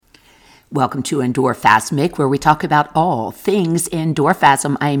Welcome to Endorphasmic, where we talk about all things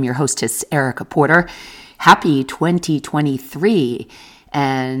endorphasm. I am your hostess, Erica Porter. Happy 2023.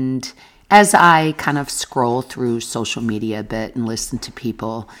 And as I kind of scroll through social media a bit and listen to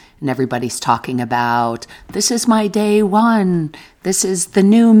people, and everybody's talking about, this is my day one, this is the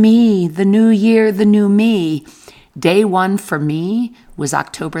new me, the new year, the new me. Day one for me was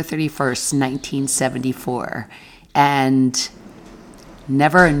October 31st, 1974. And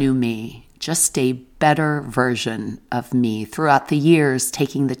never a new me, just a better version of me throughout the years,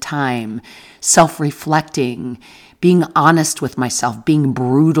 taking the time, self-reflecting, being honest with myself, being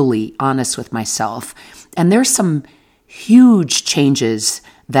brutally honest with myself. And there's some huge changes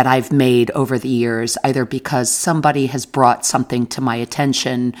that I've made over the years, either because somebody has brought something to my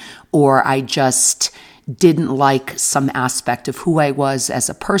attention or I just didn't like some aspect of who I was as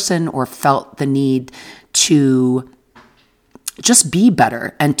a person or felt the need to just be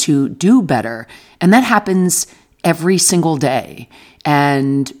better and to do better. And that happens every single day.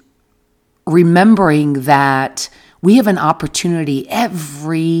 And remembering that we have an opportunity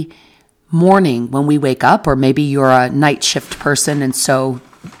every morning when we wake up, or maybe you're a night shift person and so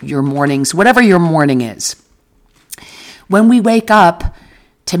your mornings, whatever your morning is, when we wake up,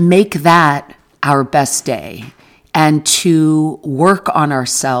 to make that our best day and to work on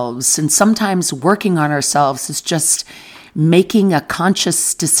ourselves. And sometimes working on ourselves is just making a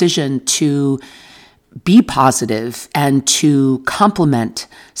conscious decision to be positive and to compliment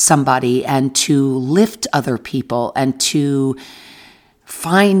somebody and to lift other people and to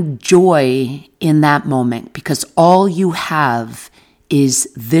find joy in that moment, because all you have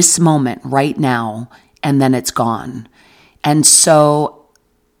is this moment right now, and then it's gone. And so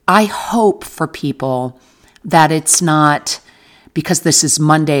I hope for people that it's not because this is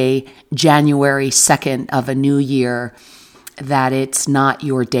Monday, January 2nd of a new year, that it's not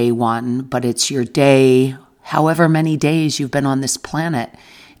your day one, but it's your day, however many days you've been on this planet.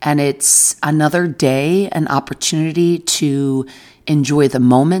 And it's another day, an opportunity to enjoy the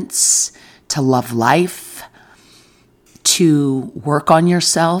moments, to love life, to work on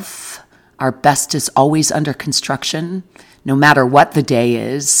yourself. Our best is always under construction, no matter what the day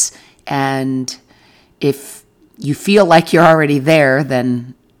is. And if you feel like you're already there,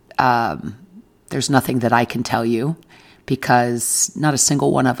 then there's nothing that I can tell you, because not a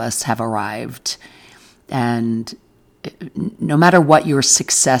single one of us have arrived. And no matter what your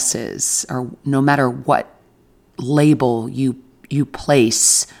success is, or no matter what label you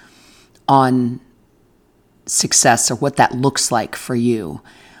place on success or what that looks like for you,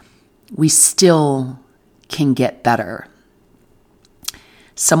 we still can get better.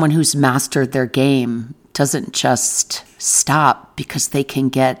 Someone who's mastered their game doesn't just stop because they can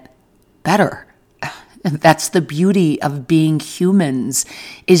get better. That's the beauty of being humans,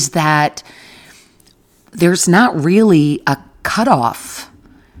 is that there's not really a cutoff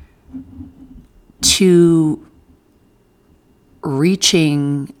to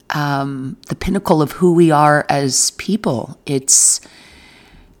reaching the pinnacle of who we are as people. It's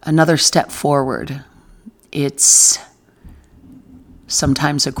another step forward. It's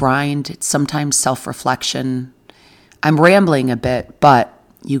sometimes a grind. It's sometimes self-reflection. I'm rambling a bit, but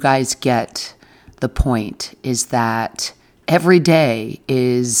you guys get the point, is that every day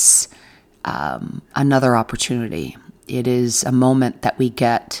is another opportunity. It is a moment that we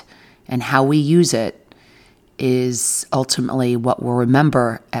get, and how we use it is ultimately what we'll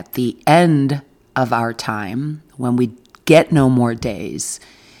remember at the end of our time, when we get no more days,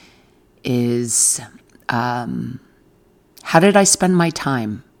 is how did I spend my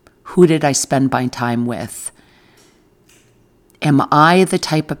time? Who did I spend my time with? Am I the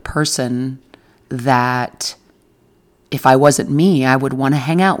type of person that if I wasn't me, I would want to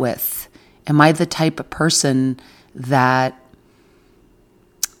hang out with? Am I the type of person that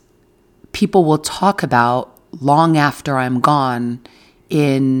people will talk about long after I'm gone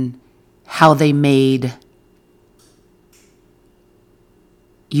in how they made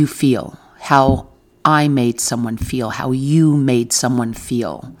you feel, how I made someone feel, how you made someone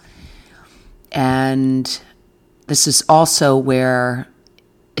feel? And this is also where,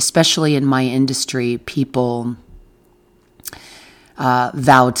 especially in my industry, people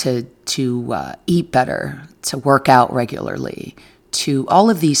vow to eat better, to work out regularly, to all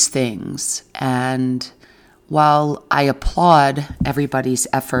of these things. And while I applaud everybody's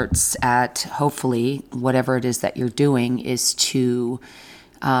efforts at, hopefully, whatever it is that you're doing is to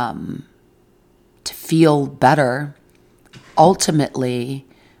feel better, ultimately,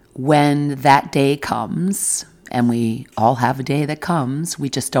 when that day comes, and we all have a day that comes, we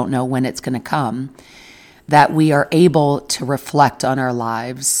just don't know when it's going to come, that we are able to reflect on our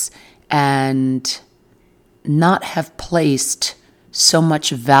lives and not have placed so much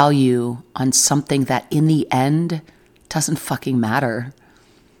value on something that in the end doesn't fucking matter,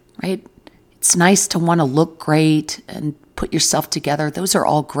 right? It's nice to want to look great and put yourself together. Those are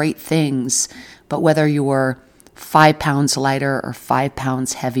all great things. But whether you're 5 pounds lighter or 5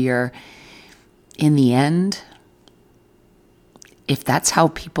 pounds heavier, in the end, if that's how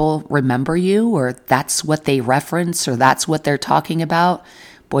people remember you, or that's what they reference, or that's what they're talking about,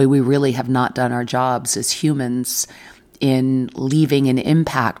 boy, we really have not done our jobs as humans in leaving an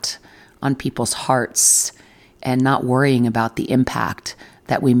impact on people's hearts and not worrying about the impact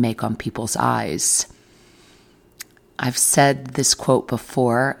that we make on people's eyes. I've said this quote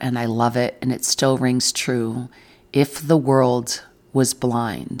before, and I love it, and it still rings true. If the world was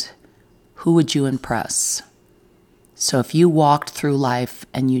blind, who would you impress? So if you walked through life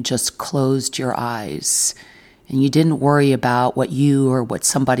and you just closed your eyes and you didn't worry about what you or what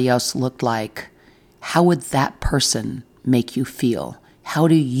somebody else looked like, how would that person make you feel? How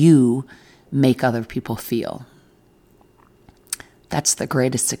do you make other people feel? That's the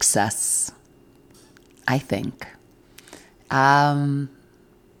greatest success, I think. That's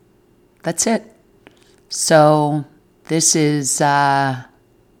it. So this is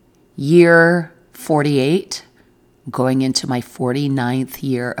year 48, going into my 49th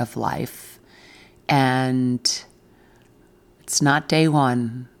year of life. And it's not day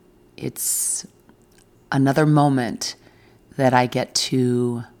one. It's another moment that I get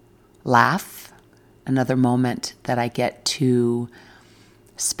to laugh, another moment that I get to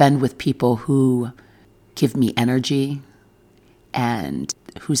spend with people who give me energy and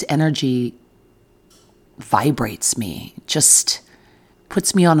whose energy vibrates me, just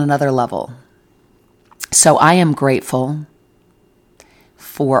puts me on another level. So I am grateful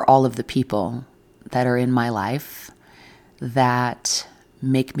for all of the people that are in my life that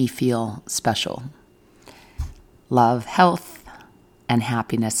make me feel special. Love, health, and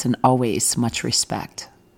happiness, and always much respect.